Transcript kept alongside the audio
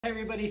Hey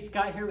everybody,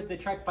 Scott here with the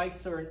Trek Bike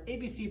Store and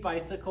ABC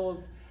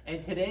Bicycles,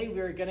 and today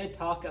we're going to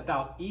talk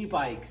about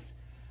e-bikes.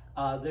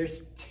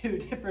 There's two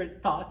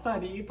different thoughts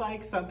on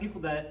e-bikes. Some people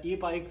that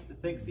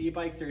thinks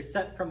e-bikes are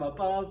sent from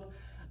above.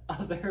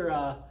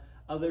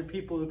 Other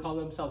people who call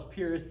themselves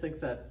purists thinks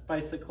that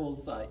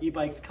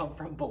e-bikes come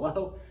from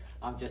below.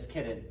 I'm just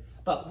kidding.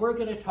 But we're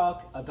going to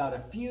talk about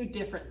a few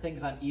different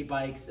things on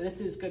e-bikes. This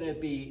is going to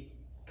be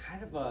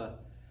kind of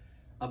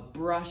a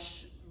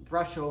brush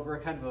over,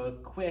 kind of a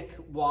quick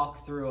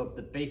walkthrough of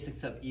the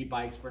basics of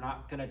e-bikes. We're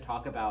not going to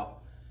talk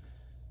about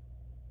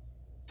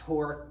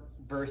torque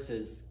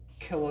versus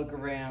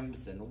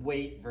kilograms and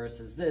weight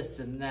versus this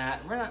and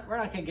that. We're not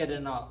going to get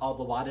into all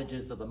the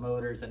wattages of the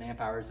motors and amp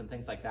hours and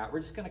things like that. We're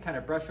just going to kind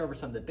of brush over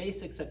some of the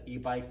basics of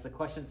e-bikes, the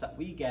questions that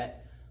we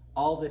get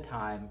all the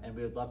time, and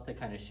we would love to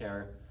kind of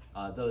share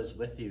those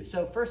with you.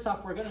 So first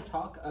off, we're going to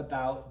talk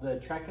about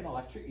the Trek and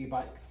Electra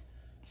e-bikes.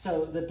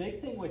 So the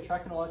big thing with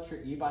Trek and Electra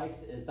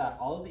e-bikes is that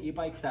all of the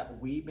e-bikes that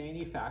we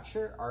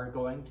manufacture are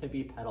going to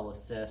be pedal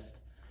assist.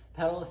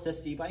 Pedal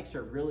assist e-bikes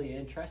are really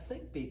interesting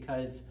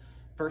because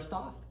first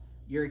off,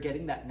 you're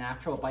getting that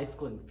natural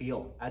bicycling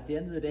feel. At the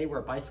end of the day, we're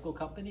a bicycle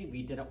company.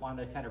 We didn't want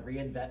to kind of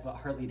reinvent what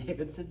Harley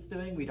Davidson's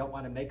doing. We don't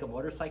want to make a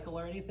motorcycle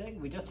or anything.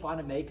 We just want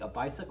to make a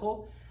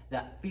bicycle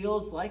that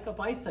feels like a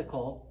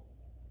bicycle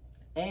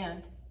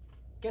and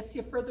gets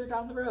you further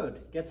down the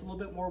road, gets a little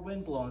bit more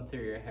wind blowing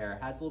through your hair,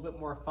 has a little bit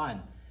more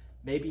fun.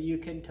 Maybe you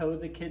can tow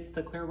the kids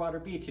to Clearwater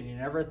Beach and you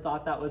never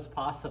thought that was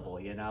possible,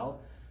 you know?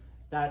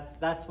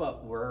 That's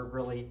what we're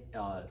really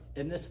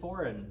in this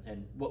for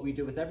and what we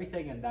do with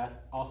everything, and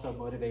that also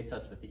motivates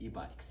us with the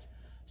e-bikes.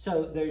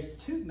 So there's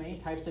two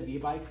main types of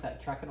e-bikes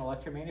that Trek and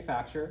Electra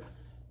manufacture.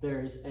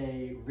 There's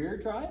a rear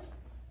drive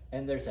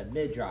and there's a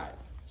mid drive.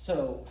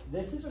 So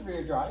this is a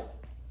rear drive.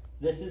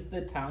 This is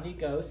the Townie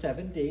Go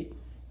 7D.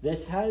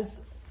 This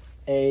has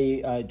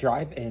a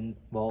drive in,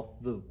 well,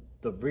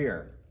 the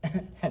rear,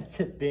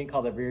 hence it being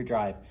called a rear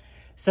drive.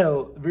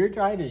 So rear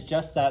drive is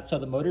just that. So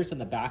the motor's in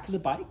the back of the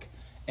bike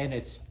and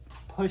it's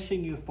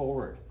pushing you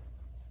forward.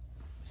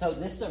 So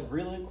this is a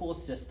really cool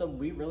system.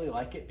 We really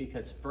like it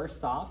because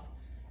first off,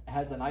 it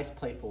has a nice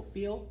playful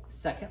feel.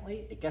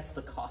 Secondly, it gets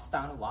the cost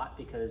down a lot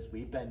because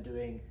we've been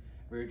doing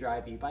rear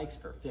drive e-bikes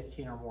for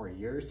 15 or more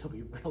years. So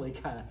we've really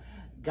kind of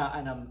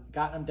gotten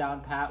them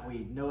down pat.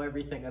 We know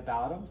everything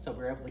about them, so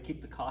we're able to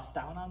keep the cost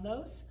down on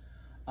those.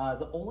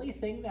 The only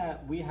thing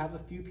that we have a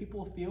few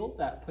people feel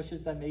that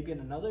pushes them maybe in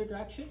another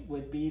direction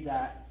would be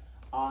that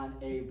on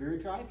a rear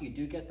drive, you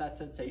do get that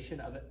sensation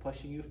of it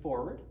pushing you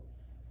forward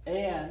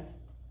and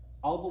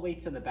all the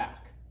weight's in the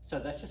back. So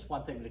that's just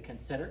one thing to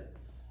consider.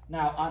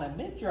 Now on a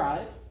mid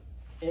drive,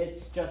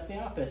 it's just the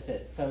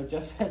opposite. So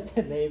just as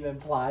the name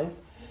implies,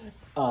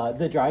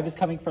 the drive is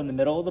coming from the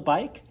middle of the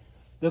bike.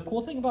 The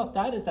cool thing about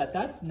that is that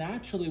that's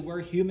naturally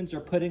where humans are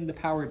putting the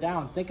power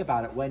down. Think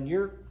about it. When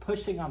you're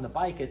pushing on the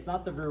bike, it's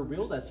not the rear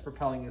wheel that's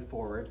propelling you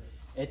forward.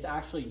 It's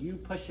actually you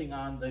pushing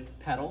on the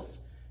pedals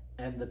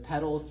and the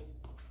pedals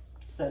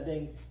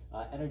sending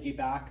energy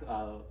back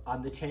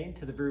on the chain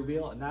to the rear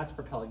wheel, and that's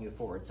propelling you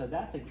forward. So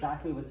that's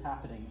exactly what's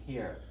happening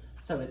here.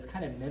 So it's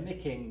kind of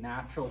mimicking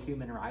natural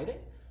human riding.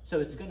 So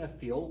it's going to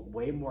feel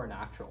way more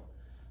natural.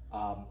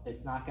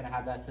 It's not going to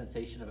have that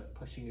sensation of it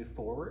pushing you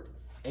forward.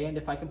 And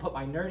if I can put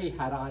my nerdy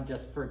hat on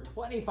just for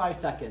 25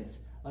 seconds,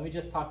 let me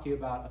just talk to you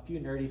about a few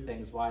nerdy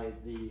things why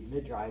the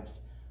mid-drives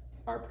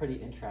are pretty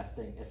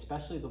interesting,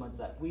 especially the ones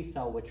that we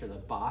sell, which are the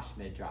Bosch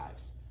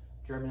mid-drives.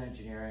 German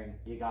engineering,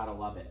 you gotta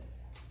love it.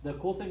 The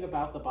cool thing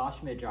about the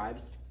Bosch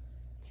mid-drives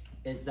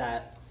is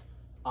that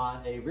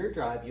on a rear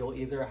drive, you'll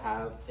either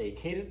have a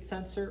cadence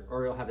sensor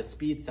or you'll have a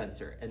speed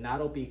sensor, and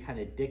that'll be kind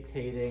of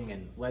dictating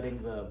and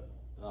letting the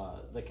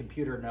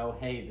computer know,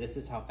 hey, this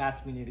is how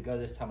fast we need to go,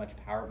 this is how much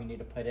power we need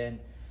to put in.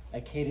 A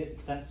cadence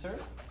sensor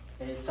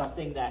is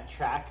something that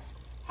tracks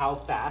how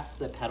fast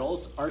the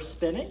pedals are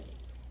spinning,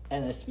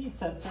 and a speed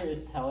sensor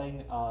is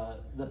telling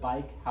the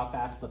bike how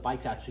fast the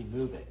bike's actually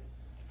moving.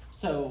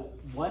 So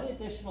one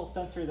additional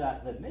sensor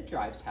that the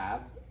mid-drives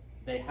have,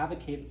 they have a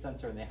cadence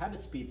sensor and they have a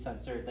speed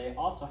sensor. They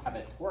also have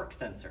a torque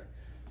sensor.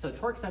 So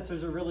torque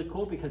sensors are really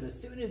cool because as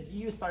soon as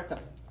you start to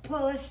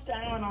push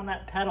down on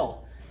that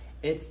pedal,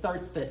 it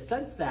starts to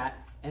sense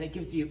that and it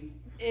gives you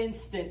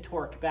instant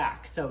torque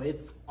back. So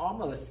it's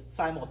almost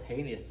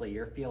simultaneously,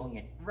 you're feeling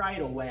it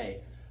right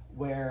away.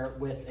 Where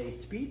with a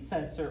speed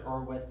sensor or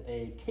with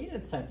a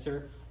cadence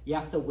sensor, you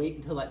have to wait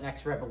until that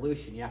next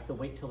revolution. You have to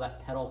wait till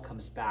that pedal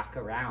comes back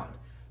around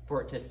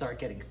for it to start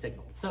getting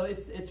signaled. So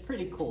it's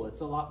pretty cool.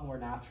 It's a lot more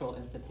natural,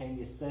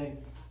 instantaneous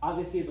thing.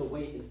 Obviously the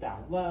weight is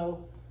down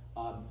low.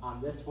 On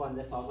this one,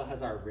 this also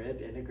has our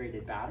RIB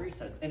integrated battery,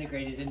 so it's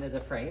integrated into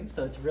the frame,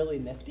 so it's really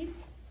nifty.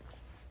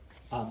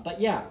 But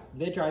yeah,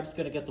 mid-drive's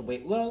gonna get the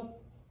weight low.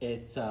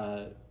 It's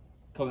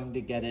going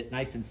to get it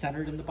nice and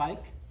centered in the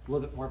bike, a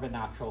little bit more of a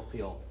natural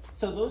feel.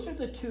 So those are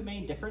the two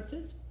main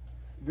differences.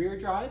 Rear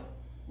drive,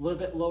 a little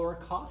bit lower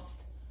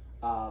cost,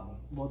 a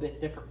little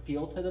bit different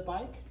feel to the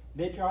bike.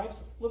 Mid-drives,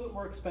 a little bit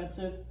more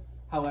expensive,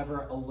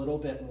 however, a little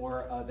bit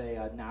more of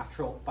a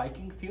natural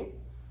biking feel.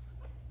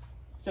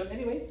 So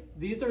anyways,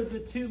 these are the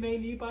two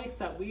main e-bikes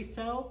that we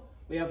sell.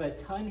 We have a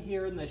ton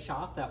here in the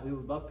shop that we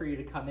would love for you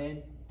to come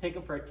in, take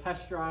them for a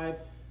test drive,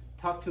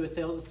 talk to a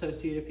sales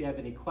associate if you have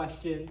any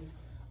questions,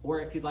 or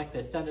if you'd like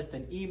to send us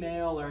an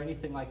email or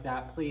anything like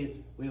that, please,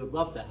 we would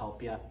love to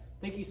help you.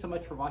 Thank you so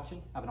much for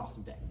watching. Have an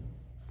awesome day.